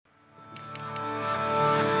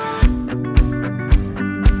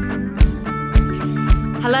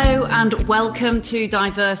and welcome to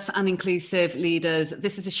Diverse and Inclusive Leaders.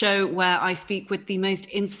 This is a show where I speak with the most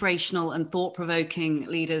inspirational and thought-provoking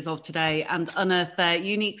leaders of today and unearth their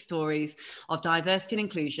unique stories of diversity and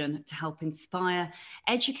inclusion to help inspire,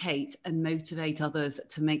 educate and motivate others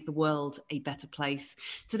to make the world a better place.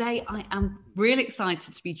 Today, I am really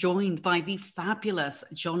excited to be joined by the fabulous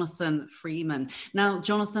Jonathan Freeman. Now,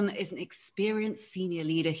 Jonathan is an experienced senior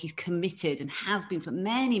leader. He's committed and has been for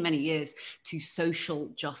many, many years to social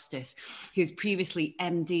justice. He was previously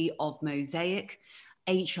MD of Mosaic,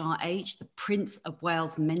 HRH, the Prince of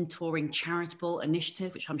Wales Mentoring Charitable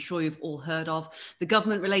Initiative, which I'm sure you've all heard of, the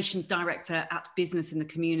Government Relations Director at Business in the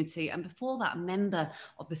Community, and before that, a member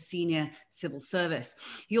of the Senior Civil Service.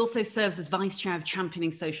 He also serves as Vice Chair of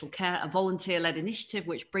Championing Social Care, a volunteer-led initiative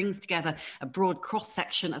which brings together a broad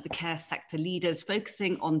cross-section of the care sector leaders,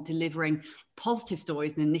 focusing on delivering positive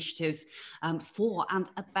stories and initiatives for and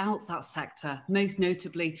about that sector, most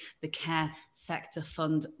notably the Care Sector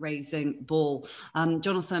Fundraising Ball.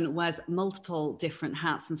 Jonathan wears multiple different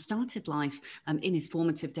hats and started life in his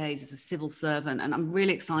formative days as a civil servant. And I'm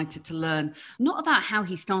really excited to learn not about how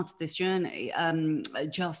he started this journey,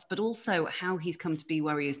 but also how he's come to be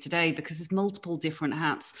where he is today, because there's multiple different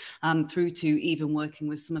hats through to even working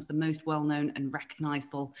with some of the most well-known and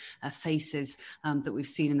recognisable faces that we've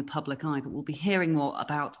seen in the public eye that we'll be hearing more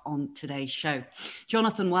about on today's show.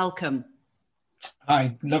 Jonathan, welcome.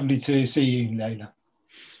 Hi, lovely to see you, Leila.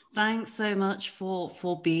 Thanks so much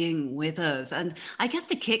for being with us. And I guess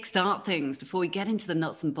to kickstart things, before we get into the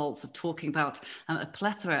nuts and bolts of talking about a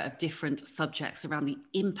plethora of different subjects around the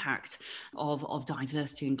impact of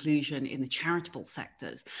diversity and inclusion in the charitable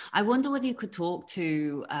sectors, I wonder whether you could talk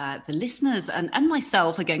to the listeners and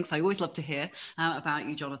myself, again, because I always love to hear about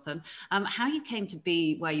you, Jonathan, how you came to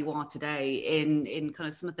be where you are today in kind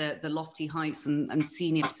of some of the lofty heights and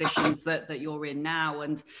senior positions that you're in now.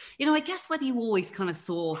 And, you know, I guess whether you always kind of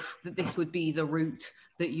saw that this would be the route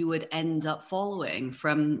that you would end up following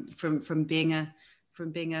from being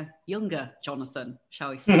a younger Jonathan, shall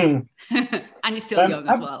we say? Mm-hmm. And you're still young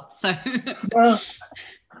as well. So, well,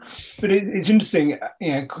 but it's interesting.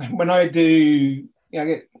 You know, when I do, I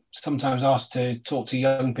get sometimes asked to talk to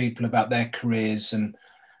young people about their careers and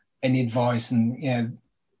any advice, and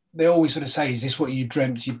they always sort of say, "Is this what you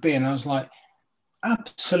dreamt you'd be?" And I was like,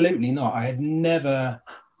 "Absolutely not. I had never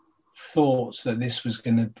thought that this was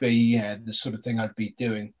going to be the sort of thing I'd be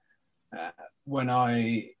doing." When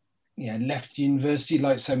I left university,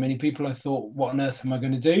 like so many people, I thought, what on earth am I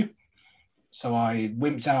going to do? So I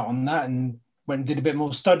wimped out on that and went and did a bit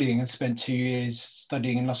more studying and spent 2 years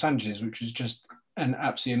studying in Los Angeles, which was just an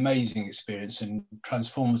absolutely amazing experience and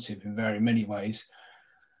transformative in very many ways.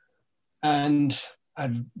 And I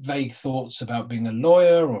had vague thoughts about being a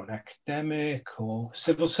lawyer or an academic or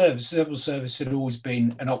civil service. Civil service had always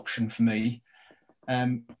been an option for me.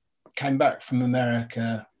 Came back from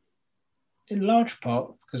America in large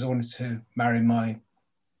part because I wanted to marry my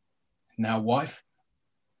now wife.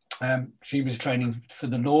 She was training for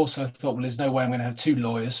the law, so I thought, well, there's no way I'm going to have two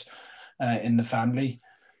lawyers in the family.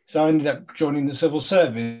 So I ended up joining the civil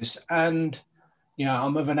service, and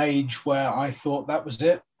I'm of an age where I thought that was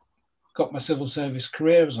it. Got my civil service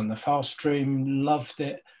career, was on the fast stream, loved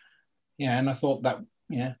it. And I thought that,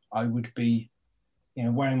 I would be,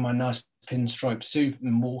 wearing my nice pinstripe suit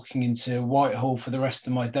and walking into Whitehall for the rest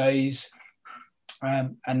of my days.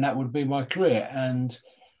 And that would be my career. And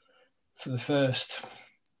for the first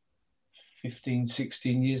 15,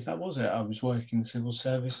 16 years, that was it. I was working in the civil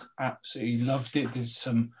service, absolutely loved it. Did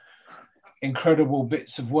some incredible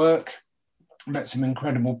bits of work, met some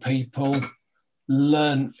incredible people,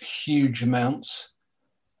 learned huge amounts,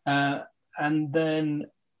 and then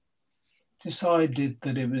decided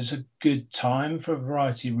that it was a good time for a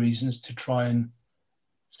variety of reasons to try and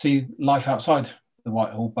see life outside the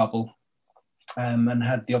Whitehall bubble, and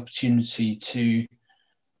had the opportunity to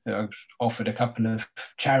I was offered a couple of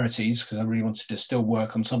charities because I really wanted to still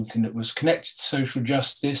work on something that was connected to social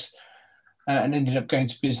justice, and ended up going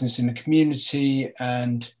to Business in the Community,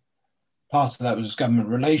 and part of that was Government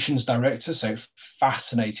Relations Director, so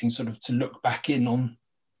fascinating sort of to look back in on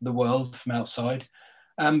the world from outside,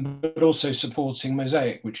 but also supporting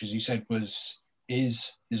Mosaic, which, as you said,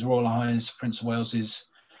 is His Royal Highness Prince of Wales's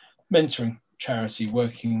mentoring charity,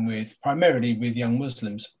 working primarily with young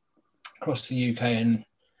Muslims across the UK and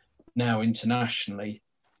now internationally.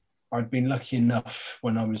 I'd been lucky enough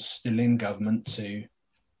when I was still in government to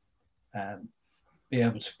be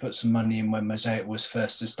able to put some money in when Mosaic was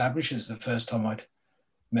first established. It's the first time I'd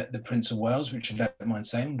met the Prince of Wales, which I don't mind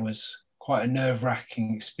saying was quite a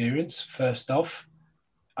nerve-wracking experience. First off,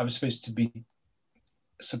 I was supposed to be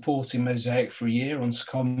supporting Mosaic for a year on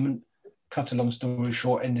secondment, cut a long story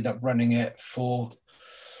short, ended up running it for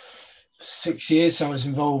 6 years. So I was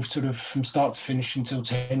involved sort of from start to finish until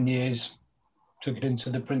 10 years. Took it into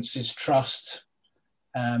the Prince's Trust,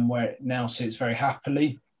 where it now sits very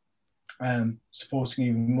happily, supporting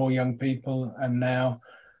even more young people. And now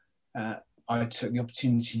I took the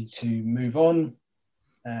opportunity to move on,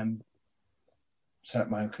 set up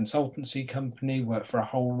my own consultancy company, work for a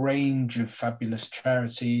whole range of fabulous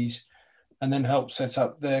charities, and then help set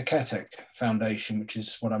up the CareTech Foundation, which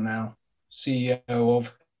is what I'm now CEO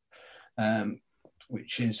of,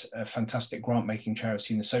 which is a fantastic grant-making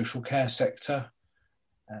charity in the social care sector.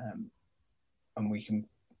 And we can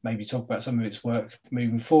maybe talk about some of its work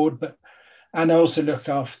moving forward. And I also look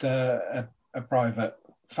after a private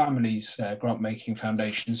families grant-making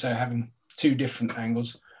foundation. So having two different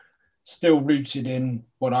angles, still rooted in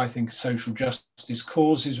what I think are social justice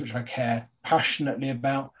causes, which I care passionately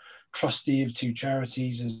about. Trustee of two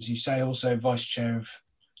charities, as you say, also vice chair of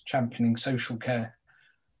championing social care.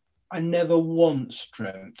 I never once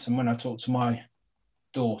dreamt, and when I talk to my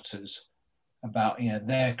daughters about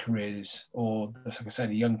their careers, or like I say,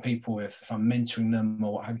 the young people, if I'm mentoring them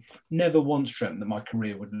or what have you, never once dreamt that my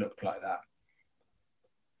career would look like that.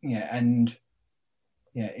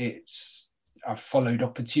 I've followed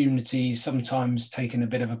opportunities, sometimes taken a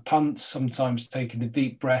bit of a punt, sometimes taken a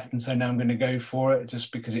deep breath and so now I'm going to go for it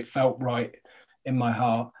just because it felt right in my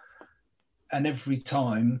heart. And every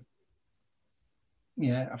time,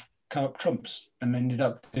 I've come up trumps and ended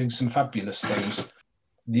up doing some fabulous things.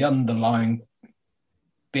 The underlying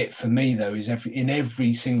bit for me, though, is in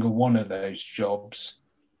every single one of those jobs,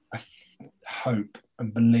 I hope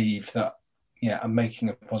and believe that, I'm making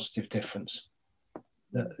a positive difference.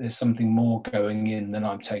 That there's something more going in than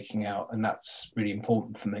I'm taking out, and that's really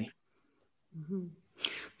important for me. Mm-hmm.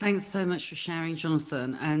 Thanks so much for sharing,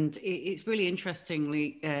 Jonathan. And it's really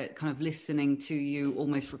interestingly kind of listening to you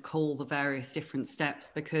almost recall the various different steps,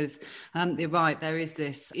 because you're right, there is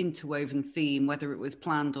this interwoven theme, whether it was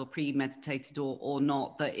planned or premeditated or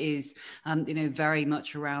not, that is, very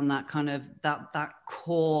much around that kind of that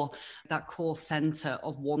core center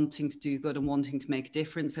of wanting to do good and wanting to make a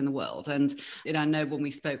difference in the world. And I know when we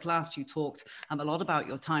spoke last, you talked a lot about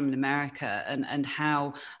your time in America and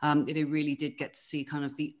how really did get to see kind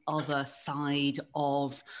of the other side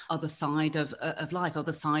of life,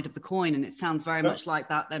 other side of the coin. And it sounds very much like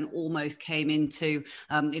that then almost came into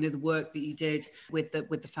the work that you did with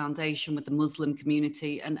the foundation, with the Muslim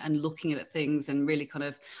community, and looking at things and really kind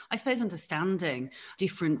of, I suppose, understanding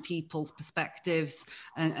different people's perspectives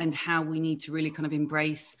and how we need to really kind of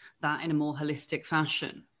embrace that in a more holistic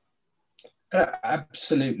fashion.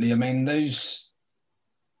 Absolutely. I mean, those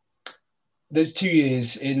 2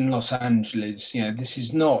 years in Los Angeles, this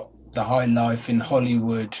is not the high life in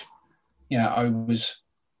Hollywood. I was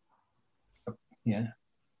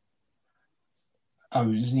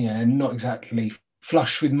not exactly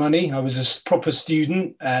flush with money. I was a proper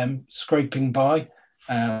student, scraping by.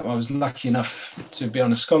 I was lucky enough to be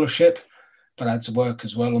on a scholarship, but I had to work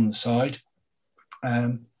as well on the side.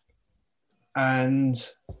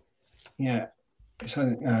 It's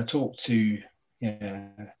something I talked to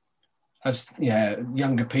as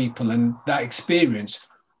younger people, and that experience.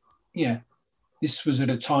 This was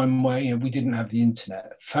at a time where we didn't have the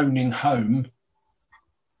internet. Phoning home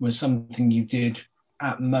was something you did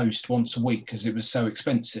at most once a week because it was so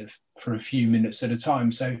expensive for a few minutes at a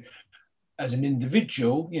time. So as an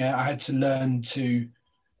individual, I had to learn to,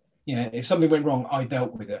 if something went wrong, I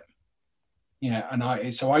dealt with it. And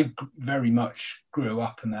I very much grew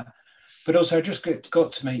up in that. But also I just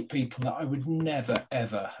got to meet people that I would never,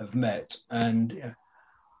 ever have met. And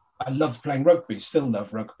I loved playing rugby, still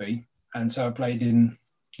love rugby. And so I played in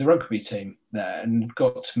the rugby team there and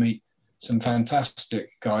got to meet some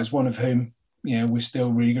fantastic guys, one of whom, we're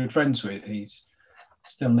still really good friends with. He's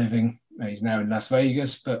still living, he's now in Las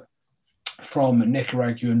Vegas, but from a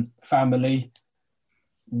Nicaraguan family,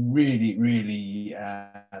 really, really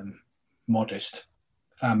modest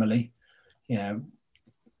family,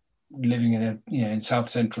 living in South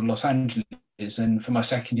Central Los Angeles. And for my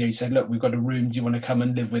second year, he said, look, we've got a room. Do you want to come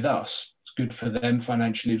and live with us? It's good for them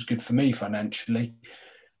financially. It was good for me financially.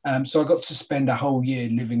 So I got to spend a whole year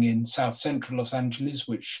living in South Central Los Angeles,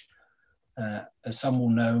 which, as some will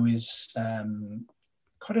know, is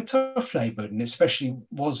quite a tough neighborhood, and especially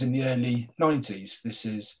was in the early 90s. This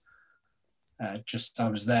is I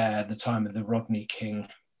was there at the time of the Rodney King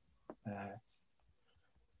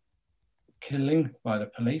killing by the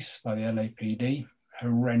police, by the LAPD.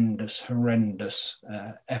 Horrendous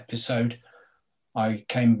episode. I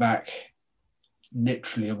came back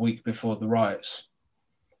literally a week before the riots.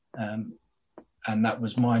 And that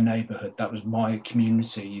was my neighborhood, that was my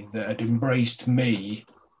community that had embraced me,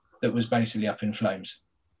 that was basically up in flames.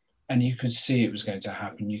 And you could see it was going to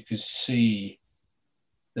happen. You could see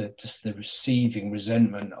the seething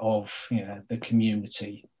resentment of the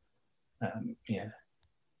community.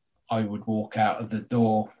 I would walk out of the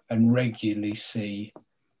door and regularly see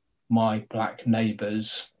my black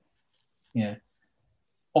neighbours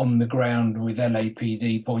on the ground with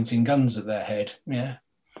LAPD pointing guns at their head.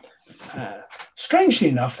 Strangely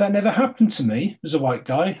enough, that never happened to me as a white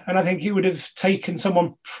guy, and I think it would have taken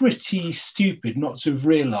someone pretty stupid not to have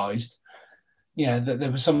realised that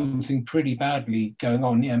there was something pretty badly going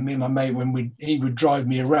on. Me and my mate, when he would drive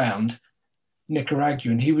me around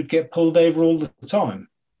Nicaragua, and he would get pulled over all the time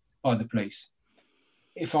by the police.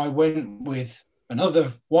 If I went with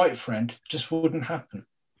another white friend, it just wouldn't happen.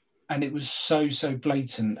 And it was so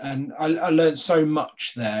blatant. And I learned so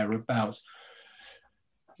much there about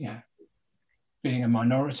being a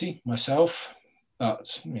minority myself,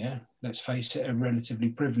 but let's face it, a relatively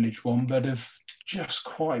privileged one, but of just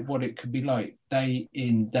quite what it could be like day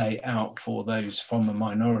in, day out for those from a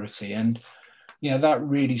minority. And that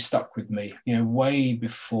really stuck with me, way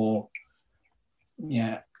before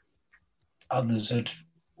others had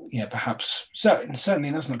perhaps, certainly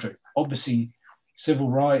that's not true. Obviously civil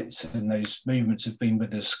rights and those movements have been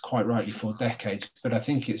with us quite rightly for decades, but I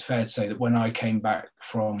think it's fair to say that when I came back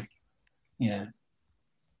from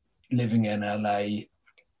living in LA,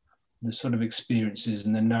 the sort of experiences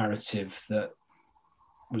and the narrative that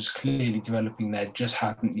was clearly developing there just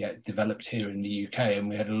hadn't yet developed here in the UK, and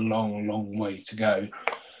we had a long way to go.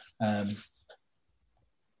 And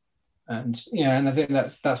I think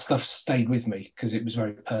that stuff stayed with me because it was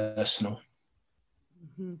very personal.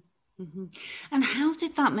 Mm-hmm. Mm-hmm. And how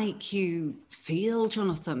did that make you feel,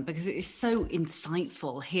 Jonathan? Because it is so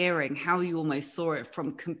insightful hearing how you almost saw it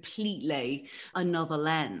from completely another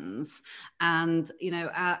lens. And,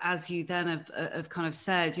 as you then have kind of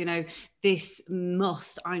said, this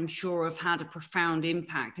must, I'm sure, have had a profound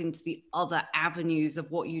impact into the other avenues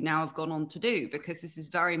of what you now have gone on to do, because this is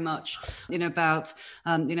very much, about,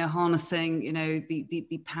 harnessing,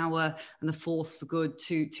 the power and the force for good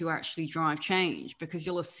to actually drive change, because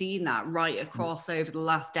you'll have seen that right across over the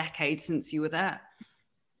last decade since you were there.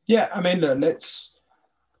 Yeah, I mean, look,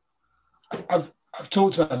 I've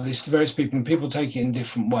talked about this to various people, and people take it in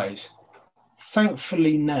different ways.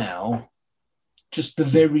 Thankfully now, just the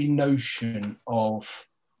very notion of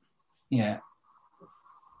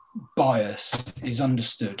bias is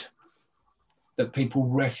understood, that people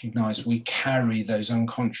recognize we carry those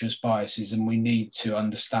unconscious biases and we need to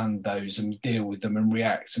understand those and deal with them and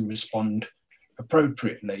react and respond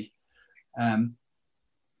appropriately.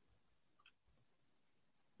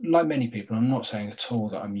 Like many people, I'm not saying at all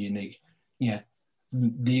that I'm unique.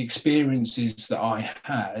 The experiences that I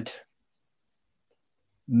had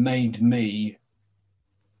made me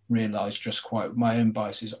realize just quite my own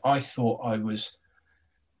biases. I thought I was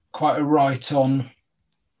quite a right-on,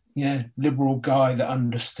 liberal guy that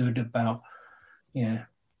understood about,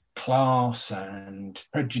 class and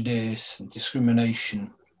prejudice and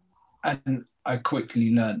discrimination. And I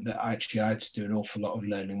quickly learned that actually I had to do an awful lot of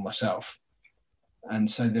learning myself. And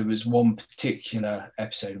so there was one particular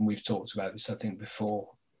episode, and we've talked about this, I think, before.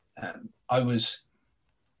 I was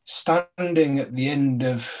standing at the end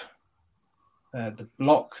of the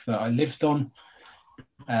block that I lived on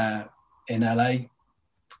in LA,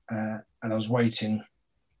 and I was waiting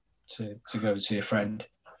to go and see a friend.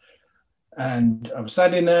 And I was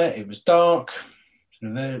standing there, it was dark,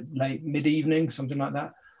 sort of late mid-evening, something like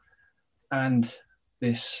that. And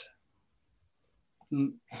this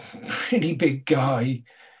really big guy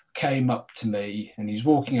came up to me, and he's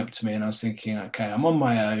walking up to me, and I was thinking, okay, I'm on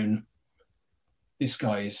my own. This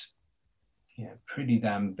guy is pretty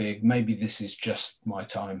damn big. Maybe this is just my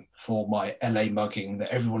time for my LA mugging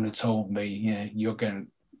that everyone had told me, you're going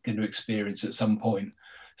to experience at some point.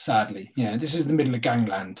 Sadly, this is the middle of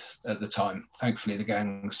gangland at the time. Thankfully, the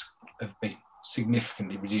gangs have been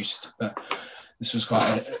significantly reduced, but this was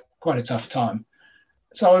quite a tough time.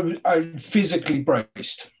 So I physically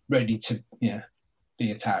braced, ready to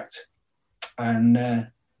be attacked. And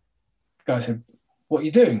the guy said, "What are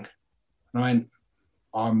you doing?" And I went,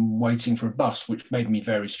 "I'm waiting for a bus," which made me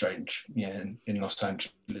very strange. In Los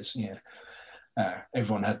Angeles,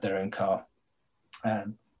 everyone had their own car.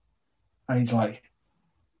 And he's like,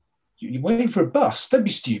 "You're waiting for a bus? Don't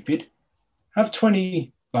be stupid. Have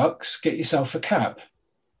 $20, get yourself a cab."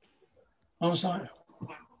 I was like,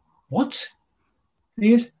 "What?" And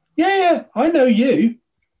he goes, yeah, I know you.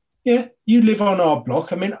 Yeah, you live on our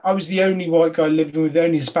block. I mean, I was the only white guy living with the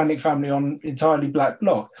only Hispanic family on entirely black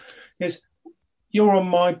block. He goes, you're on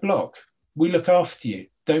my block. We look after you.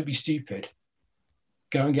 Don't be stupid.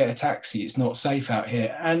 Go and get a taxi. It's not safe out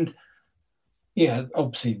here. And yeah,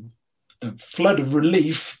 obviously the flood of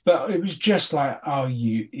relief, but it was just like, oh,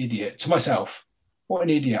 you idiot. To myself, what an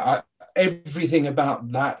idiot. Everything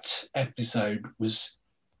about that episode was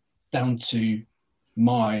down to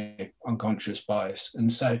my unconscious bias.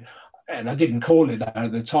 And I didn't call it that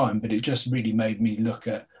at the time, but it just really made me look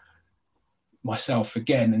at myself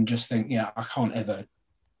again and just think, yeah, I can't ever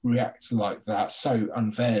react like that so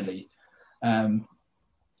unfairly.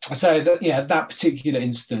 I say that, yeah, that particular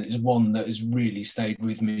incident is one that has really stayed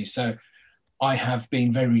with me. So I have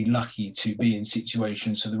been very lucky to be in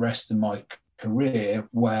situations for the rest of my career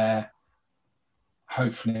where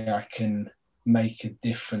hopefully I can make a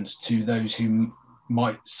difference to those who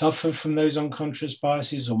might suffer from those unconscious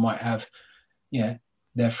biases or might have, their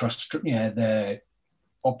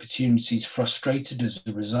opportunities frustrated as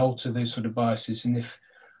a result of those sort of biases. And if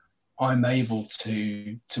I'm able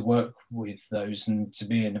to work with those and to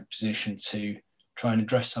be in a position to try and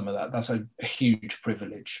address some of that, that's a huge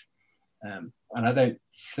privilege. And I don't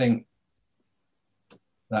think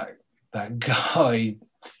that guy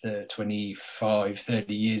 25,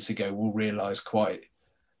 30 years ago will realise quite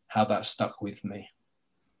how that stuck with me.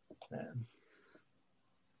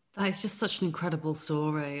 That is just such an incredible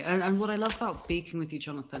story. And what I love about speaking with you,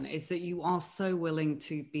 Jonathan, is that you are so willing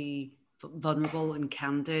to be vulnerable and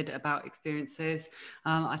candid about experiences.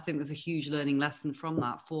 I think there's a huge learning lesson from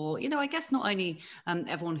that for, I guess not only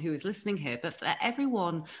everyone who is listening here, but for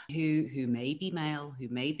everyone who may be male, who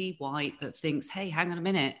may be white, that thinks, hey, hang on a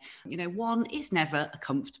minute, one, it's never a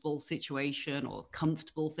comfortable situation or a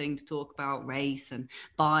comfortable thing to talk about race and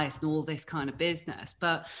bias and all this kind of business.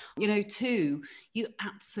 But, two, you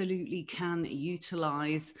absolutely can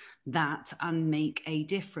utilize that and make a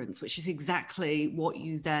difference, which is exactly what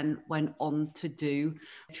you then went on to do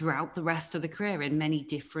throughout the rest of the career in many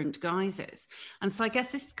different guises. And so I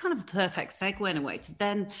guess this is kind of a perfect segue in a way to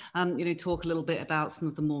then, talk a little bit about some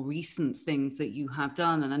of the more recent things that you have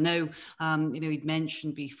done. And I know, you'd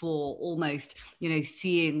mentioned before almost,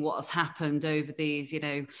 seeing what has happened over these,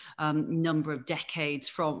 number of decades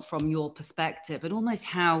from your perspective, and almost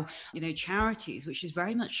how, charities, which is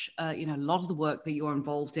very much, a lot of the work that you're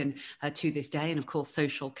involved in to this day, and of course,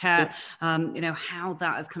 social care, how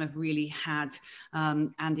that has kind of really had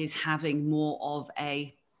and is having more of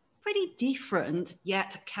a pretty different,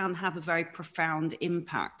 yet can have a very profound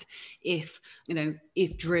impact if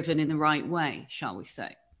driven in the right way, shall we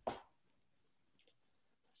say.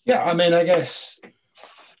 Yeah, I mean, I guess,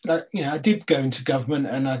 I did go into government,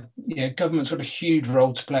 and government's got a huge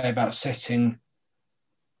role to play about setting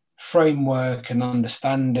framework and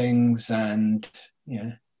understandings and,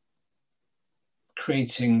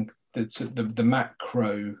 creating the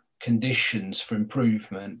macro conditions for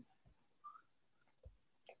improvement.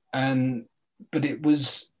 But it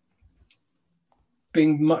was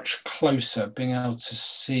being much closer, being able to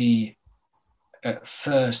see at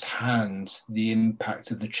first hand the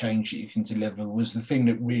impact of the change that you can deliver was the thing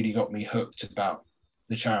that really got me hooked about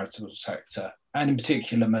the charitable sector, and in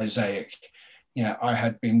particular Mosaic. I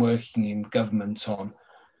had been working in government on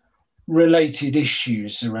related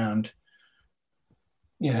issues around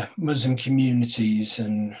Muslim communities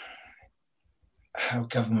and how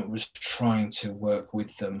government was trying to work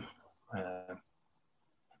with them.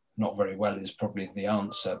 Not very well is probably the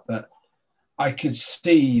answer, but I could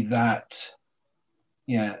see that,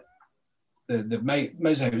 the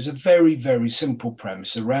Mosaic was a very, very simple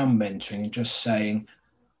premise around mentoring and just saying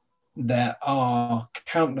there are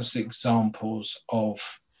countless examples of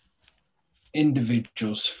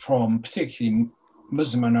individuals from particularly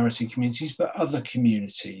Muslim minority communities, but other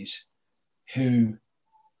communities who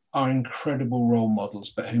are incredible role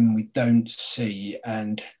models, but whom we don't see,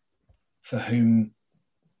 and for whom,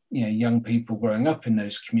 young people growing up in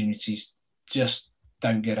those communities just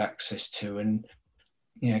don't get access to, and,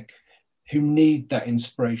 who need that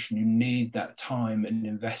inspiration, who need that time and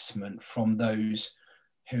investment from those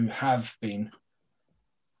who have been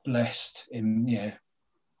blessed in,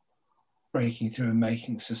 breaking through and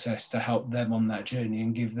making success, to help them on that journey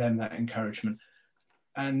and give them that encouragement.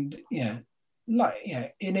 And in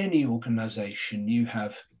any organization, you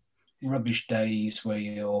have rubbish days where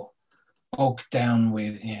you're bogged down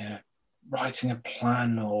with writing a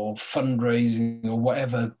plan or fundraising or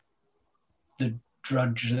whatever the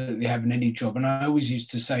drudge that we have in any job. And I always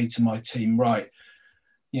used to say to my team, right,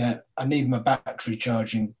 I need my battery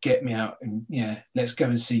charging, get me out, and let's go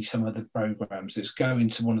and see some of the programs. Let's go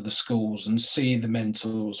into one of the schools and see the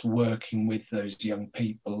mentors working with those young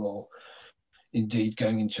people, or indeed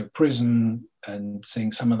going into a prison and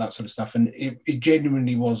seeing some of that sort of stuff. And it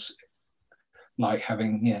genuinely was like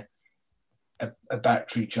having a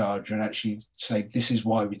battery charger and actually say, this is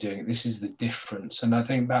why we're doing it, this is the difference. And I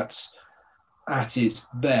think that's at its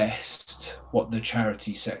best what the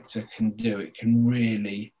charity sector can do. It can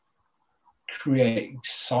really create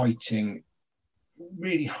exciting,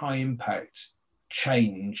 really high impact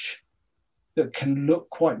change that can look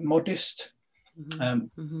quite modest,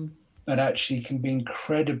 but actually can be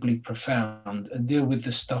incredibly profound and deal with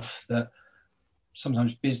the stuff that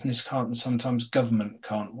sometimes business can't and sometimes government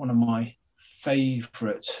can't. One of my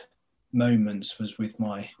favourite moments was with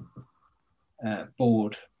my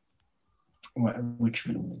board, which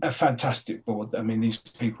a fantastic board. I mean, these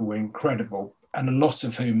people were incredible, and a lot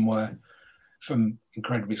of whom were from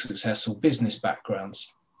incredibly successful business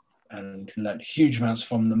backgrounds and learned huge amounts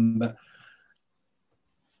from them. But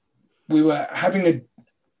we were having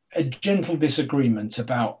a gentle disagreement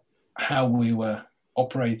about how we were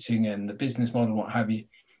operating and the business model, what have you.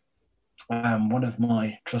 One of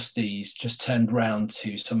my trustees just turned round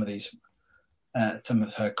to some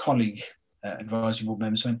of her colleague advisory board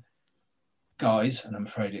members, went, guys, and I'm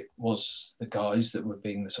afraid it was the guys that were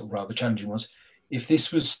being the sort of rather challenging ones, if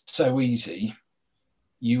this was so easy,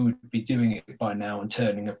 you would be doing it by now and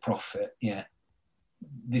turning a profit. Yeah,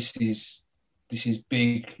 this is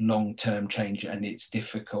big long-term change and it's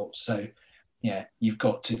difficult. So yeah, you've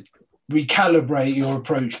got to recalibrate your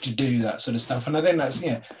approach to do that sort of stuff. And I think that's,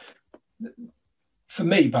 for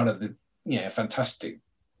me, part of the fantastic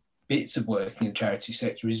bits of working in the charity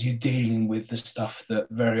sector is you're dealing with the stuff that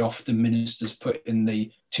very often ministers put in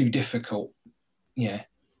the too difficult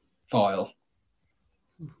file.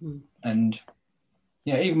 And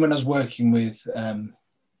even when I was working with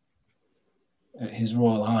His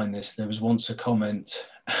Royal Highness, there was once a comment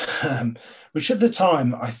which at the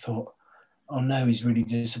time I thought, oh no, he's really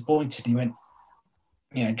disappointed. He went,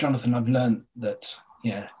 Jonathan, I've learned that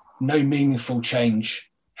no meaningful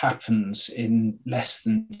change happens in less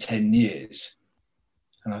than 10 years.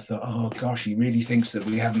 And I thought, oh gosh, he really thinks that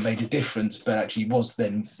we haven't made a difference, but actually was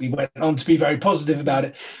then. We went on to be very positive about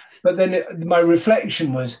it. But then my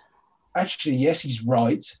reflection was, actually, yes, he's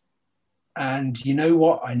right. And you know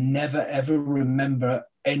what? I never, ever remember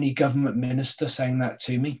any government minister saying that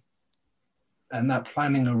to me. And that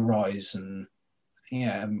planning horizon,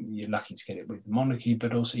 you're lucky to get it with the monarchy,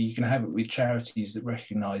 but also you can have it with charities that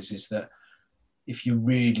recognises that if you're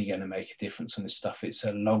really going to make a difference on this stuff, it's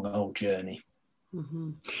a long old journey.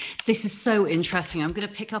 This is so interesting. I'm going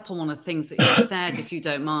to pick up on one of the things that you said, if you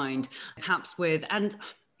don't mind, perhaps and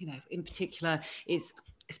in particular, it's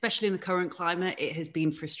especially in the current climate, it has been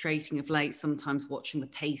frustrating of late, sometimes watching the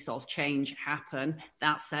pace of change happen.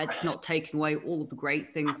 That said, it's not taking away all of the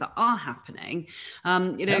great things that are happening,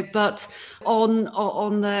 but on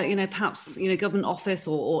the, perhaps, government office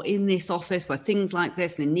or in this office where things like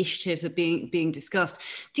this and initiatives are being discussed,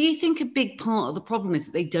 do you think a big part of the problem is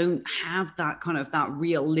that they don't have that kind of that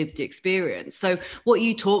real lived experience? So what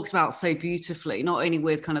you talked about so beautifully, not only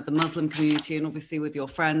with kind of the Muslim community and obviously with your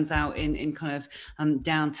friends out in kind of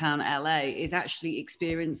downtown LA, is actually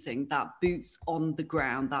experiencing that boots on the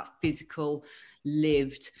ground, that physical,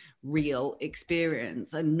 lived, real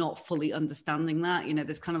experience, and not fully understanding that.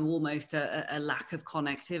 There's kind of almost a lack of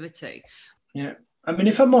connectivity. Yeah, I mean,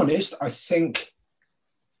 if I'm honest, I think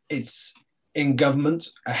it's in government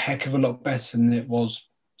a heck of a lot better than it was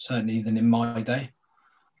certainly than in my day.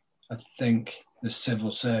 I think the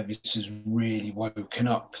civil service has really woken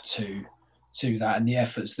up to that, and the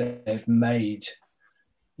efforts that they've made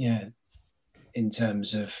in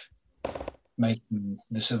terms of making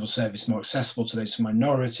the civil service more accessible to those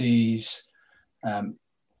minorities,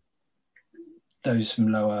 those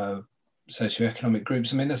from lower socioeconomic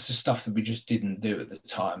groups. I mean, that's the stuff that we just didn't do at the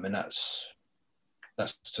time, and that's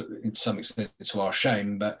to some extent to our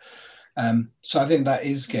shame. But so I think that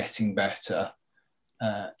is getting better,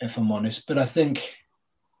 if I'm honest. But I think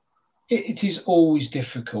it is always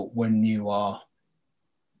difficult when you are,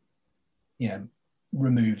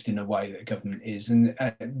 removed in a way that government is, and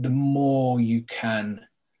the more you can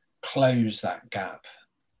close that gap,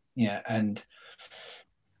 and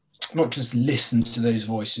not just listen to those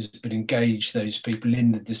voices, but engage those people in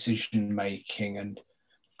the decision making and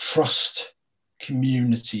trust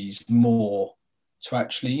communities more to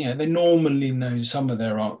actually, they normally know some of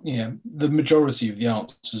their, the majority of the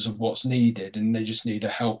answers of what's needed, and they just need a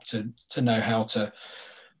help to know how to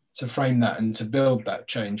frame that and to build that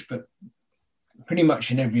change. But pretty much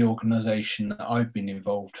in every organisation that I've been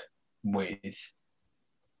involved with,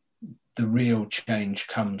 the real change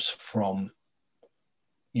comes from,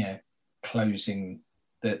 closing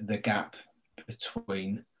the gap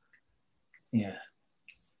between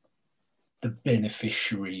the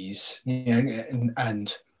beneficiaries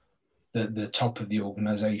and the top of the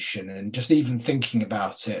organization, and just even thinking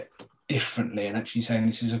about it differently and actually saying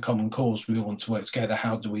this is a common cause, we all want to work together,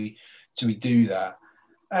 how do we do that?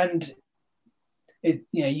 And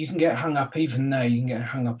you can get hung up, even there you can get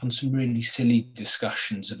hung up on some really silly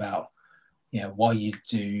discussions about why you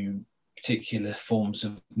do particular forms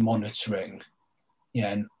of monitoring.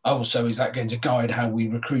 And also, is that going to guide how we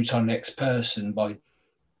recruit our next person by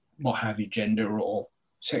what have you, gender or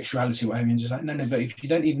sexuality, what have you? Just like, no, but if you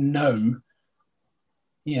don't even know,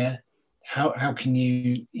 how can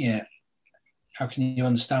you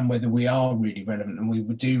understand whether we are really relevant and we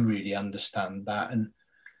do really understand that? And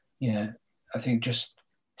I think just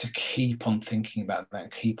to keep on thinking about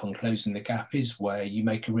that, keep on closing the gap is where you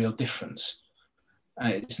make a real difference.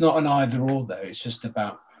 It's not an either or though, it's just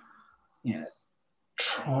about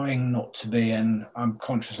trying not to be, and I'm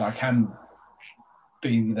conscious I can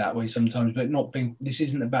be that way sometimes, but not being, this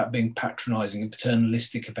isn't about being patronizing and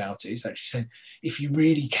paternalistic about it. It's actually saying, if you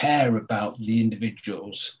really care about the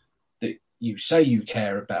individuals that you say you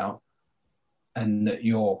care about and that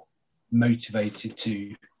you're motivated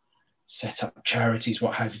to set up charities,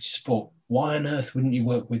 what have you, to support, why on earth wouldn't you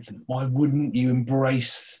work with them? Why wouldn't you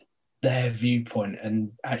embrace their viewpoint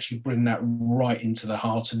and actually bring that right into the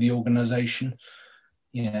heart of the organization?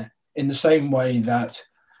 In the same way that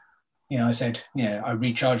I said, I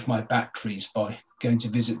recharged my batteries by going to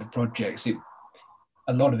visit the projects.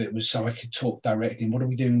 A lot of it was so I could talk directly. What are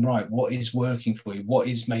we doing right? What is working for you? What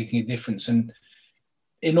is making a difference? And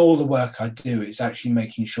in all the work I do, it's actually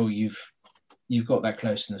making sure you've got that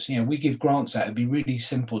closeness. We give grants out. It'd be really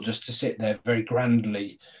simple just to sit there very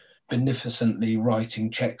grandly, beneficently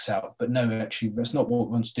writing checks out. But no, actually, that's not what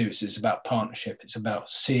we want to do. It's about partnership. It's about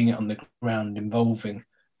seeing it on the ground, involving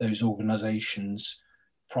those organisations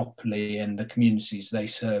properly and the communities they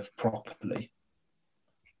serve properly.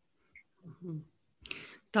 Mm-hmm.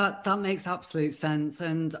 That makes absolute sense.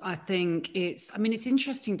 And I think it's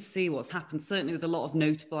interesting to see what's happened, certainly with a lot of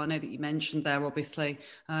notable, I know that you mentioned there, obviously,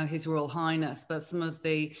 His Royal Highness, but some of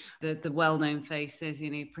the well-known faces,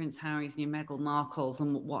 Prince Harry's and Meghan Markle's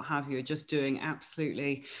and what have you, are just doing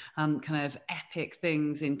absolutely kind of epic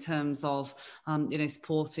things in terms of,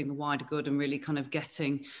 supporting the wider good and really kind of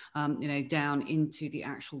getting, down into the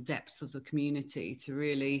actual depths of the community to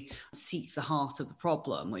really seek the heart of the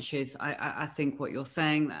problem, which is, I think, what you're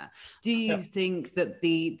saying there. Do you think that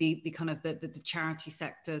the kind of the charity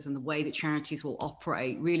sectors and the way that charities will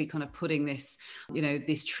operate, really kind of putting this,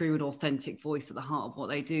 this true and authentic voice at the heart of what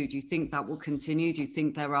they do you think that will continue? Do you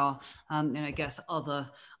think there are, I guess,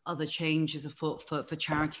 other changes afoot for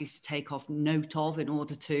charities to take off note of in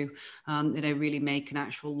order to, really make an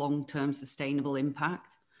actual long-term sustainable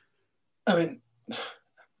impact? I mean,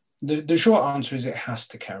 the short answer is it has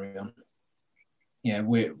to carry on.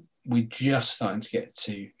 We're just starting to get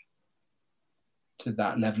to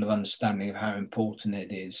that level of understanding of how important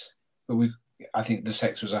it is. But I think the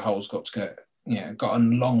sector as a whole has got a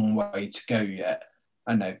long way to go yet.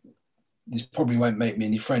 I know this probably won't make me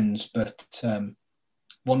any friends, but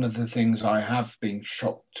one of the things I have been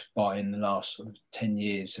shocked by in the last sort of 10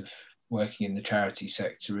 years of working in the charity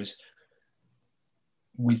sector is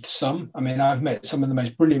with I've met some of the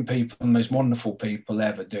most brilliant people and most wonderful people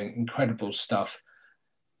ever doing incredible stuff.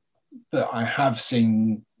 But I have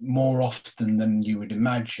seen more often than you would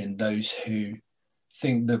imagine those who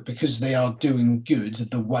think that because they are doing good,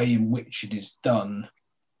 the way in which it is done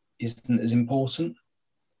isn't as important.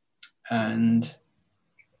 And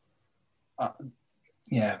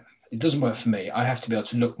it doesn't work for me. I have to be able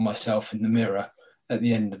to look myself in the mirror at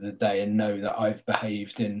the end of the day and know that I've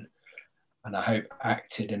behaved and I hope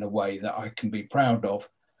acted in a way that I can be proud of.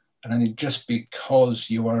 And I think just because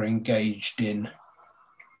you are engaged in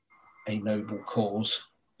a noble cause,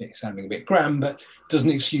 it's sounding a bit grand, but doesn't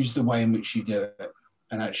excuse the way in which you do it.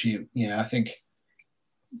 And actually, I think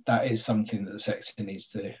that is something that the sector needs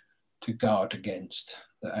to guard against,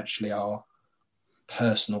 that actually our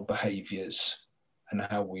personal behaviours and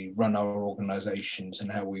how we run our organisations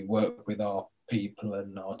and how we work with our people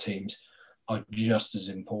and our teams are just as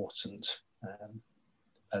important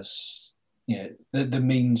as the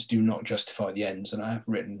means do not justify the ends. And I have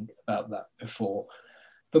written about that before.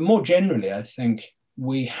 But more generally, I think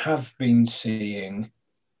we have been seeing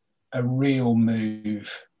a real move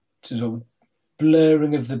to sort of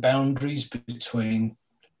blurring of the boundaries between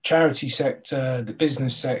charity sector, the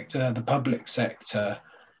business sector, the public sector.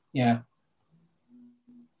 You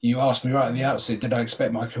asked me right at the outset, did I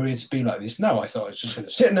expect my career to be like this? No, I thought I was just going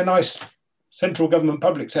to sit in a nice central government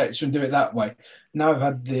public sector and do it that way. Now I've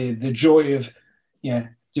had the joy of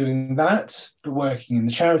doing that, but working in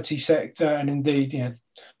the charity sector, and indeed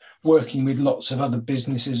working with lots of other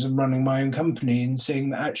businesses and running my own company, and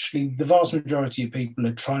seeing that actually the vast majority of people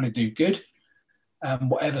are trying to do good,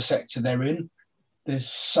 whatever sector they're in. There's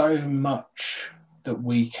so much that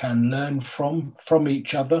we can learn from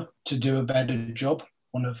each other to do a better job.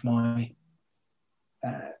 One of my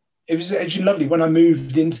it was actually lovely when I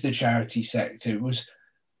moved into the charity sector. It was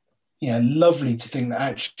lovely to think that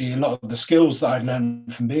actually a lot of the skills that I'd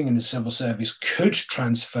learned from being in the civil service could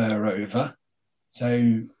transfer over.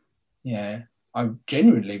 So I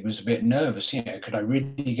genuinely was a bit nervous. Could I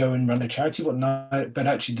really go and run a charity? But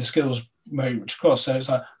actually the skills moved across. So it's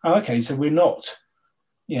like, okay, so we're not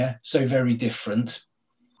so very different.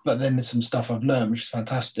 But then there's some stuff I've learned, which is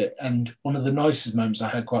fantastic. And one of the nicest moments I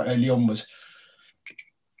had quite early on was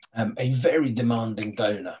a very demanding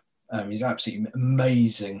donor. He's absolutely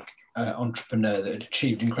amazing entrepreneur that had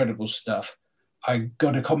achieved incredible stuff. I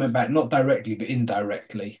got a comment back, not directly, but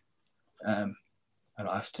indirectly. And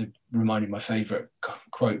I have to remind you my favourite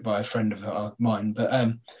quote by a friend of mine,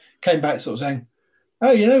 but came back sort of saying,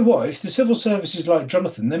 oh, you know what? If the civil service is like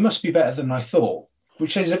Jonathan, they must be better than I thought,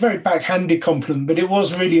 which is a very backhanded compliment, but it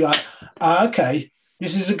was really like, okay,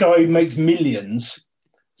 this is a guy who makes millions,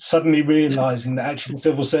 suddenly realising that actually the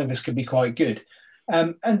civil service could be quite good.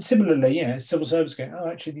 And similarly, civil service going, oh,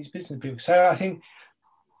 actually these business people. So I think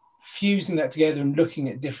fusing that together and looking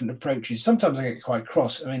at different approaches, sometimes I get quite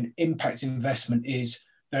cross. I mean, impact investment is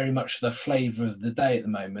very much the flavour of the day at the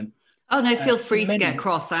moment. Oh no, feel free to get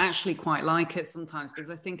cross. I actually quite like it sometimes,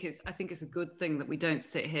 because I think it's a good thing that we don't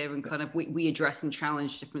sit here and kind of we address and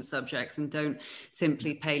challenge different subjects and don't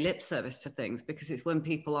simply pay lip service to things, because it's when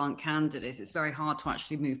people aren't candid, it's very hard to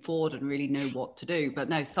actually move forward and really know what to do. But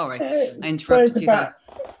no, sorry, I interrupted you there.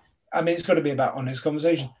 I mean, it's got to be about honest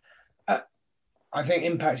conversation. I think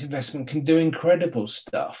impact investment can do incredible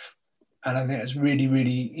stuff, and I think it's really,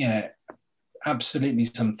 really,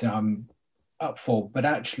 absolutely something I'm up for. But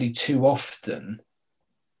actually, too often,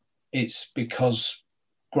 it's because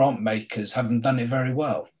grant makers haven't done it very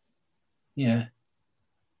well.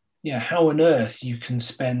 How on earth you can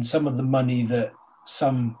spend some of the money that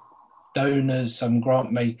some donors, some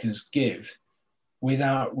grant makers give,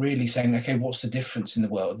 without really saying, okay, what's the difference in the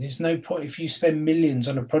world? There's no point if you spend millions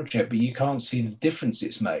on a project, but you can't see the difference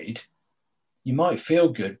it's made. You might feel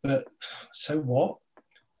good, but so what?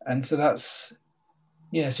 And so that's,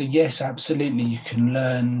 so yes, absolutely, you can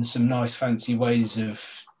learn some nice fancy ways of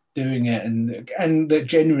doing it, and that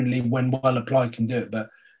genuinely, when well applied, can do it. But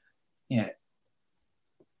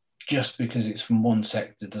just because it's from one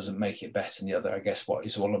sector doesn't make it better than the other, I guess, what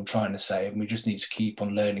is all I'm trying to say. And we just need to keep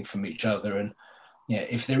on learning from each other. And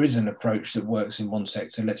if there is an approach that works in one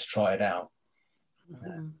sector, let's try it out.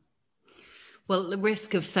 Well, the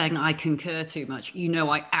risk of saying I concur too much,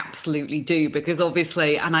 I absolutely do, because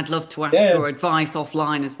obviously, and I'd love to ask your advice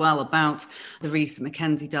offline as well about the recent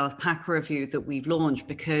Mackenzie Dallas Packer review that we've launched,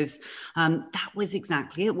 because that was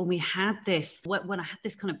exactly it. When we had this, when I had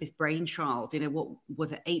this kind of this brainchild, what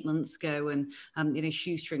was it, 8 months ago, and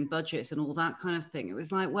shoestring budgets and all that kind of thing. It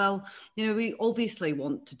was like, well, we obviously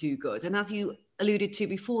want to do good, and as you alluded to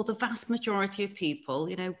before, the vast majority of people,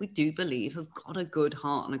 we do believe, have got a good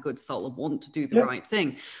heart and a good soul and want to do the right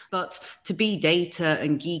thing. But to be data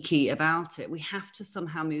and geeky about it, we have to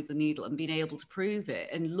somehow move the needle and being able to prove it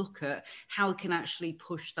and look at how we can actually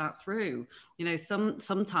push that through,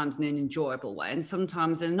 sometimes in an enjoyable way and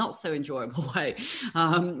sometimes in a not so enjoyable way,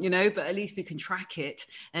 but at least we can track it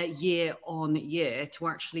year on year to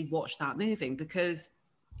actually watch that moving, because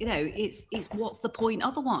it's what's the point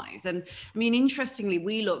otherwise? And I mean, interestingly,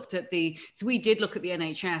 we did look at the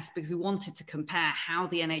NHS because we wanted to compare how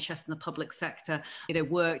the NHS and the public sector,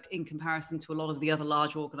 worked in comparison to a lot of the other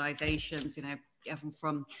large organizations, everyone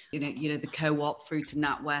from the Co-op through to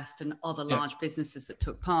NatWest and other large businesses that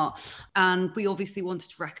took part. And we obviously wanted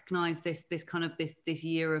to recognize this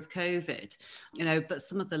year of COVID, but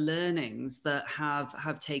some of the learnings that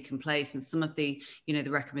have taken place and some of the the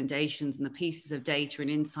recommendations and the pieces of data and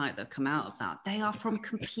insight that come out of that, they are from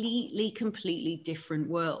completely different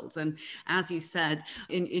worlds. And as you said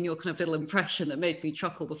in your kind of little impression that made me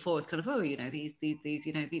chuckle before, it's kind of,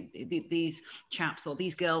 these chaps or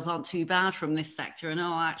these girls aren't too bad from this sector, and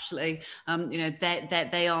actually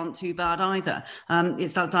they aren't too bad either.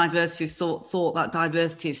 It's that diversity of thought, that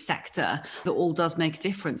diversity of sector that all does make a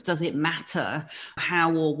difference. Does it matter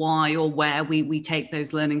how or why or where we take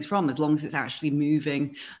those learnings from, as long as it's actually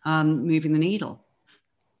moving the needle?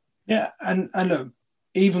 And look,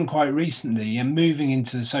 even quite recently, and moving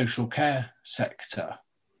into the social care sector,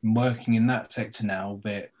 and working in that sector now,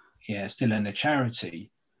 but still in a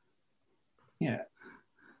charity.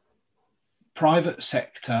 Private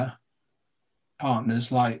sector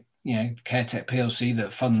partners like CareTech PLC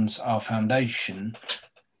that funds our foundation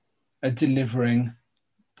are delivering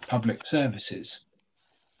public services.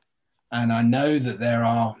 And I know that there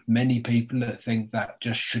are many people that think that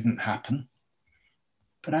just shouldn't happen.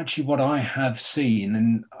 But actually what I have seen,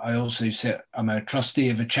 and I also I'm a trustee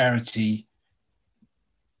of a charity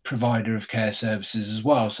provider of care services as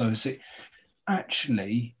well. So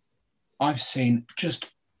actually I've seen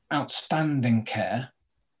just outstanding care,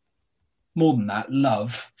 more than that,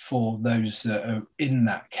 love for those that are in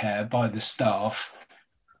that care by the staff,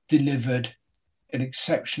 delivered an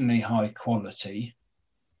exceptionally high quality.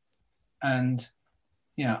 And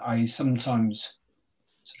I sometimes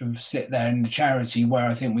sort of sit there in the charity where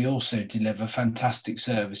I think we also deliver fantastic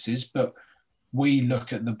services, but we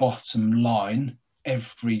look at the bottom line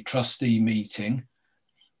every trustee meeting.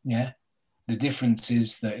 The difference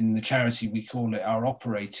is that in the charity we call it our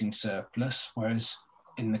operating surplus, whereas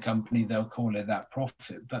in the company they'll call it that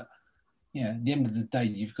profit. But at the end of the day,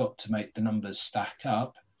 you've got to make the numbers stack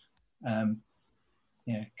up.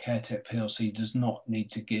 CareTech PLC does not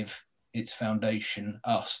need to give its foundation,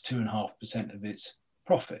 us, 2.5% of its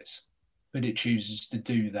profits, but it chooses to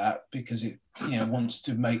do that because it wants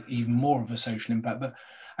to make even more of a social impact. But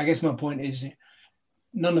I guess my point is,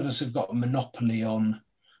 none of us have got a monopoly on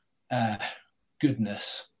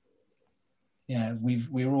goodness.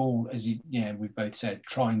 We're all, as we've both said,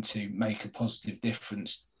 trying to make a positive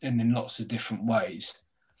difference and in lots of different ways.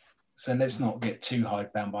 So let's not get too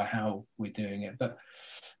hidebound by how we're doing it.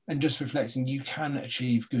 And just reflecting, you can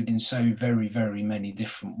achieve good in so very, very many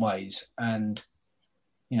different ways. And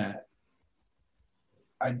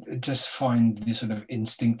I just find this sort of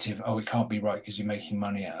instinctive, it can't be right because you're making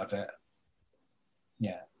money out of it.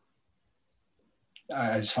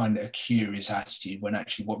 I just find it a curious attitude when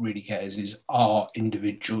actually what really cares is, are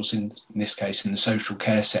individuals, in this case in the social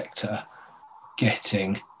care sector,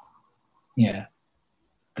 getting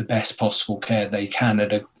the best possible care they can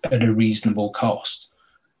at a reasonable cost,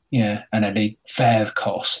 and at a fair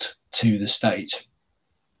cost to the state.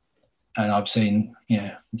 And I've seen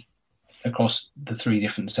across the 3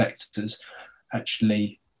 different sectors,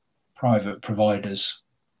 actually private providers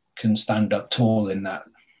can stand up tall in that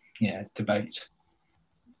debate.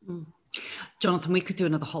 Jonathan, we could do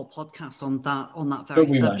another whole podcast on that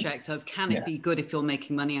very subject of can it be good if you're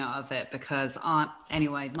making money out of it? Because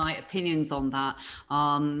anyway, my opinions on that,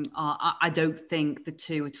 I don't think the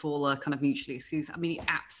two at all are kind of mutually exclusive. I mean, you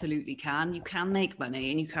absolutely can. You can make money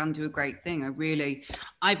and you can do a great thing.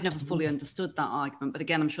 I've never fully understood that argument, but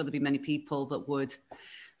again, I'm sure there'd be many people that would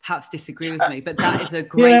perhaps disagree with me, but that is a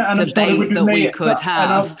great debate that we could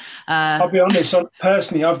have. I'll be honest,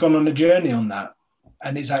 personally, I've gone on a journey on that.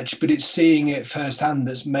 And it's seeing it firsthand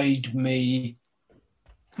that's made me,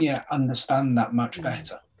 understand that much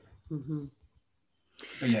better. Mm-hmm.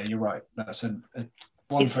 But you're right. That's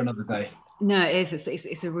one for another day. No, it is.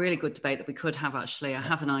 It's a really good debate that we could have, actually. I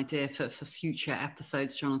have an idea for future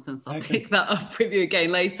episodes, Jonathan, so I'll pick that up with you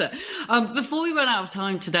again later. Before we run out of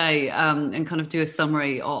time today and kind of do a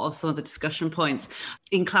summary of some of the discussion points,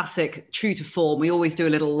 in classic true to form, we always do a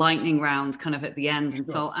little lightning round kind of at the end. And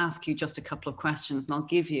so I'll ask you just a couple of questions and I'll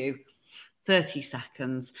give you 30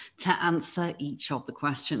 seconds to answer each of the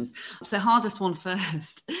questions. So hardest one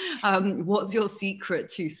first. What's your secret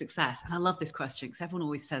to success? And I love this question because everyone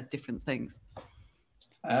always says different things.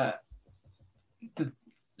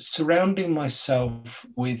 Surrounding myself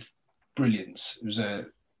with brilliance. It was and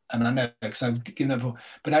I know because I've given that before,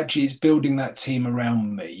 but actually it's building that team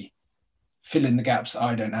around me, filling the gaps that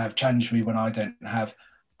I don't have, challenge me when I don't have.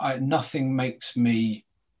 Nothing makes me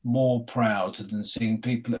more proud than seeing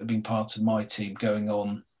people that have been part of my team going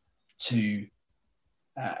on to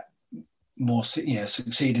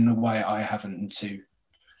succeed in a way I haven't, and to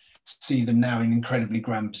see them now in incredibly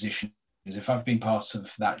grand positions. If I've been part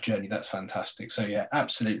of that journey, that's fantastic. So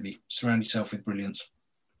absolutely, surround yourself with brilliance.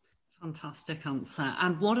 Fantastic answer.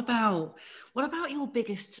 And what about your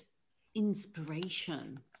biggest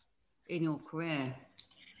inspiration in your career?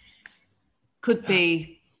 Could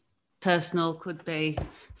be personal, could be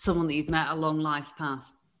someone that you've met along life's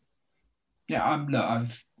path.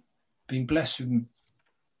 I've been blessed with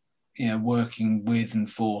working with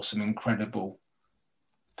and for some incredible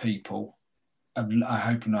people. I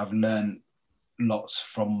hope and I've learned lots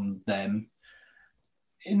from them.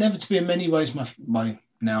 Inevitably, in many ways, my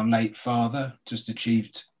now late father just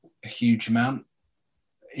achieved a huge amount.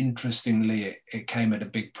 Interestingly, it came at a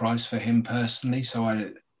big price for him personally. So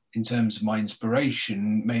in terms of my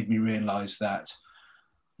inspiration, made me realise that,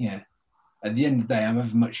 at the end of the day,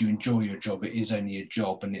 however much you enjoy your job, it is only a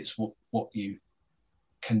job, and it's what you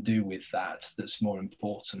can do with that's more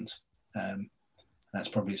important. That's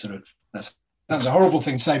probably that sounds a horrible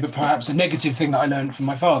thing to say, but perhaps a negative thing that I learned from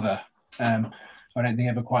my father. I don't think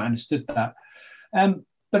I ever quite understood that.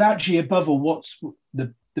 But actually, above all, what's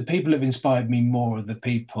the people have inspired me more are the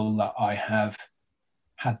people that I have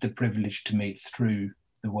had the privilege to meet through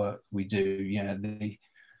the work we do.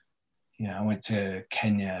 I went to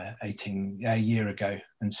Kenya a year ago,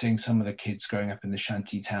 and seeing some of the kids growing up in the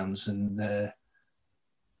shanty towns and the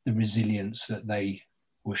resilience that they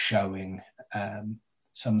were showing.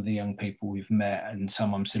 Some of the young people we've met and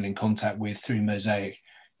some I'm still in contact with through Mosaic,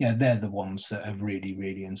 they're the ones that have really,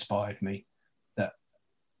 really inspired me, that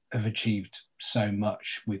have achieved so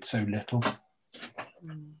much with so little.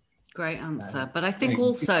 Great answer. But I think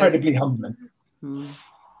also incredibly humbling.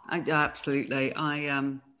 Absolutely. I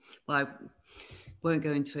won't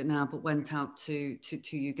go into it now, but went out to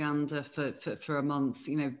Uganda for a month,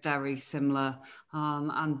 very similar,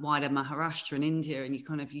 and wider Maharashtra in India, and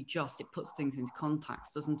it puts things into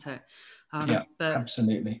context, doesn't it? But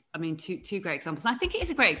absolutely. I mean, two great examples. And I think it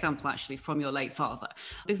is a great example actually from your late father,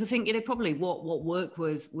 because I think probably what work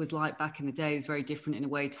was like back in the day is very different in a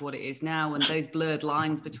way to what it is now, and those blurred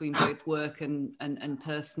lines between both work and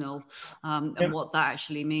personal, and what that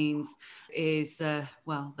actually means is they're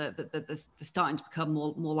starting to become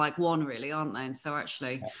more like one, really, aren't they? And so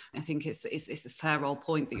actually, I think it's a fair old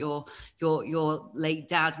point that your late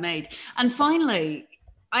dad made. And finally,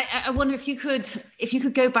 I wonder if you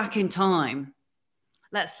could go back in time,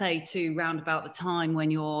 let's say to round about the time when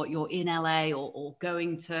you're in LA or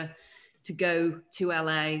going to go to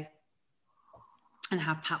LA, and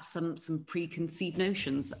have perhaps some preconceived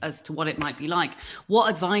notions as to what it might be like. What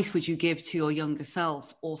advice would you give to your younger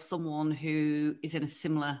self, or someone who is in a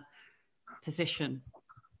similar position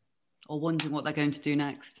or wondering what they're going to do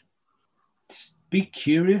next? Just be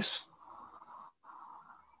curious.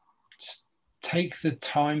 Just take the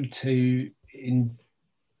time to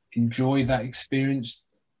enjoy that experience,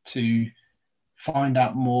 to find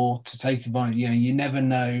out more, to take advantage. You never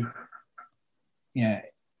know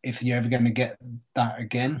if you're ever going to get that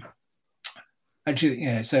again.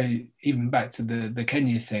 Actually, so even back to the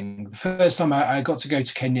Kenya thing, the first time I got to go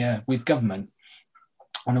to Kenya with government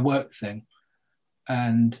on a work thing,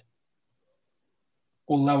 and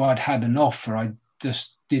although I'd had an offer, I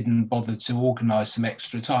just didn't bother to organise some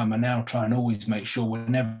extra time. I now try and always make sure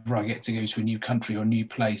whenever I get to go to a new country or a new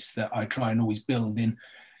place that I try and always build in,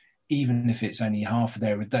 even if it's only half a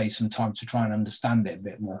day or a day, some time to try and understand it a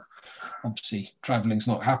bit more. Obviously, traveling's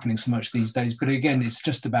not happening so much these days, but again, it's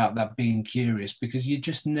just about that being curious, because you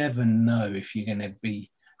just never know if you're going to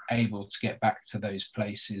be able to get back to those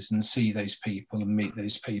places and see those people and meet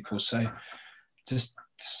those people. So just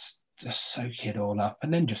soak it all up,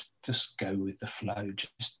 and then just go with the flow.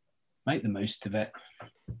 Just make the most of it.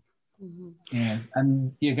 Yeah,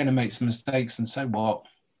 and you're going to make some mistakes, and so what?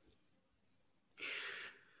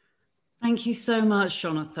 Thank you so much,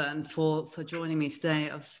 Jonathan, for joining me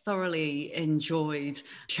today. I've thoroughly enjoyed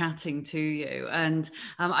chatting to you. And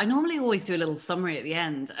I normally always do a little summary at the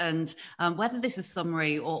end. And whether this is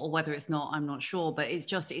summary or whether it's not, I'm not sure. But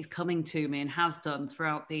it's coming to me and has done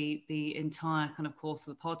throughout the entire kind of course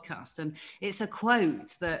of the podcast. And it's a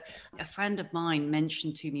quote that a friend of mine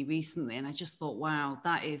mentioned to me recently. And I just thought, wow,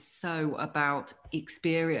 that is so about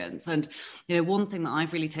experience. And, one thing that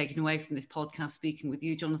I've really taken away from this podcast, speaking with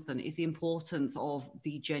you, Jonathan, is the importance of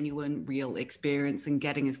the genuine, real experience and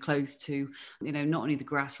getting as close to, not only the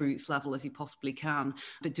grassroots level as you possibly can,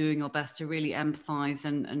 but doing your best to really empathize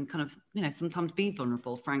and kind of, sometimes be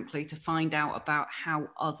vulnerable, frankly, to find out about how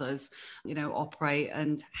others, operate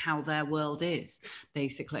and how their world is,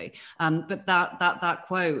 basically. But that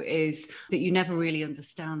quote is that you never really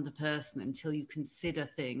understand a person until you consider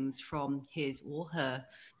things from his or her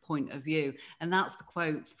point of view. And that's the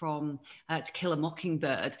quote from To Kill a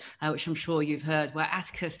Mockingbird, which I'm sure you've heard, where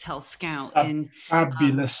Atticus tells Scout in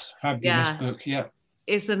fabulous book. Yeah.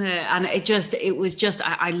 Isn't it? And it was just,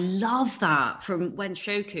 I love that from when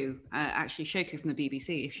Shoku from the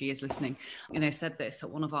BBC, if she is listening, said this at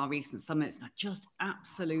one of our recent summits. And I just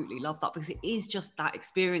absolutely love that, because it is just that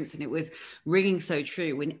experience. And it was ringing so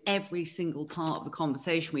true in every single part of the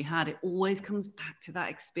conversation we had. It always comes back to that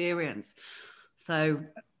experience. So,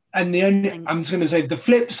 and I'm just going to say the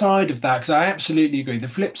flip side of that, because I absolutely agree. The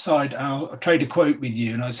flip side, I'll trade a quote with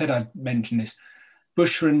you, and I said I'd mention this.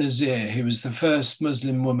 Bushra Nazir, who was the first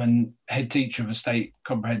Muslim woman head teacher of a state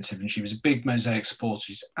comprehensive, and she was a big Mosaic supporter.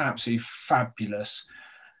 She's absolutely fabulous.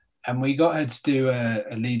 And we got her to do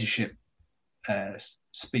a leadership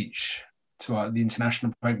speech the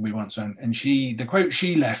international program we once ran, and the quote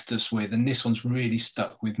she left us with, and this one's really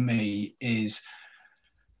stuck with me, is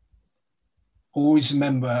always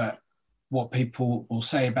remember what people will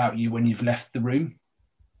say about you when you've left the room.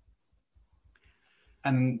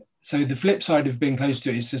 And so the flip side of being close to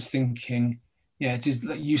it is just thinking, yeah, it is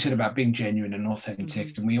like you said about being genuine and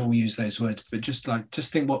authentic, and we all use those words, but just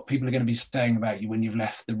think what people are going to be saying about you when you've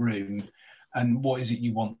left the room, and what is it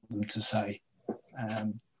you want them to say.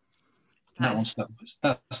 That one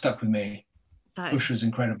stuck with me. Bush was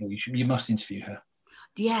incredible. You must interview her.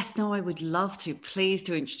 Yes, no, I would love to. Please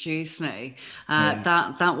do introduce me.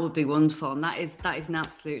 That would be wonderful. And that is an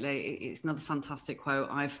absolutely, it's another fantastic quote.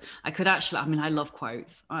 I love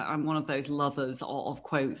quotes. I'm one of those lovers of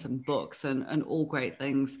quotes and books and all great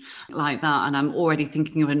things like that. And I'm already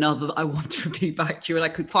thinking of another that I want to repeat back to you, and I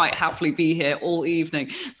could quite happily be here all evening.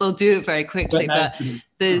 So I'll do it very quickly. But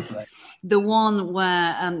there's the one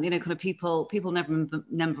where kind of people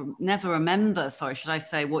never remember, sorry, should I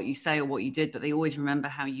say, what you say or what you did, but they always remember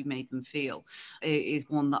how you made them feel. It is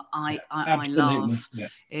one that I love. Yeah.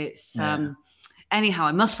 It's anyhow,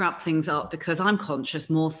 I must wrap things up because I'm conscious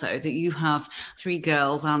more so that you have 3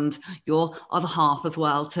 girls and your other half as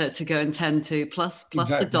well to go and tend to, plus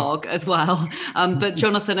exactly. The dog as well. But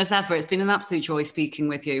Jonathan, as ever, it's been an absolute joy speaking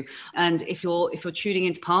with you. And if you're tuning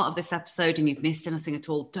into part of this episode and you've missed anything at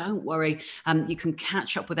all, don't worry. You can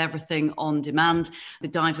catch up with everything on demand. The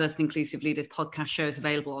Diverse and Inclusive Leaders podcast show is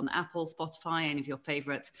available on Apple, Spotify, any of your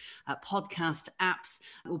favorite podcast apps.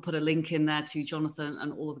 We'll put a link in there to Jonathan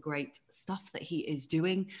and all of the great stuff that he is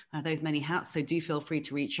doing, those many hats. So do feel free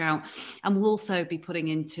to reach out. And we'll also be putting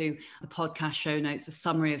into the podcast show notes a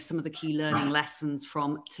summary of some of the key learning lessons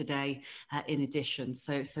from today in addition.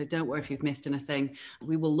 So don't worry if you've missed anything.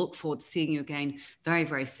 We will look forward to seeing you again very,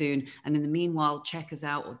 very soon. And in the meanwhile, check us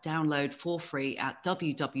out or download for free at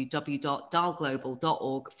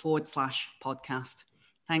www.dialglobal.org/podcast.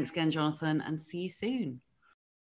 Thanks again, Jonathan, and see you soon.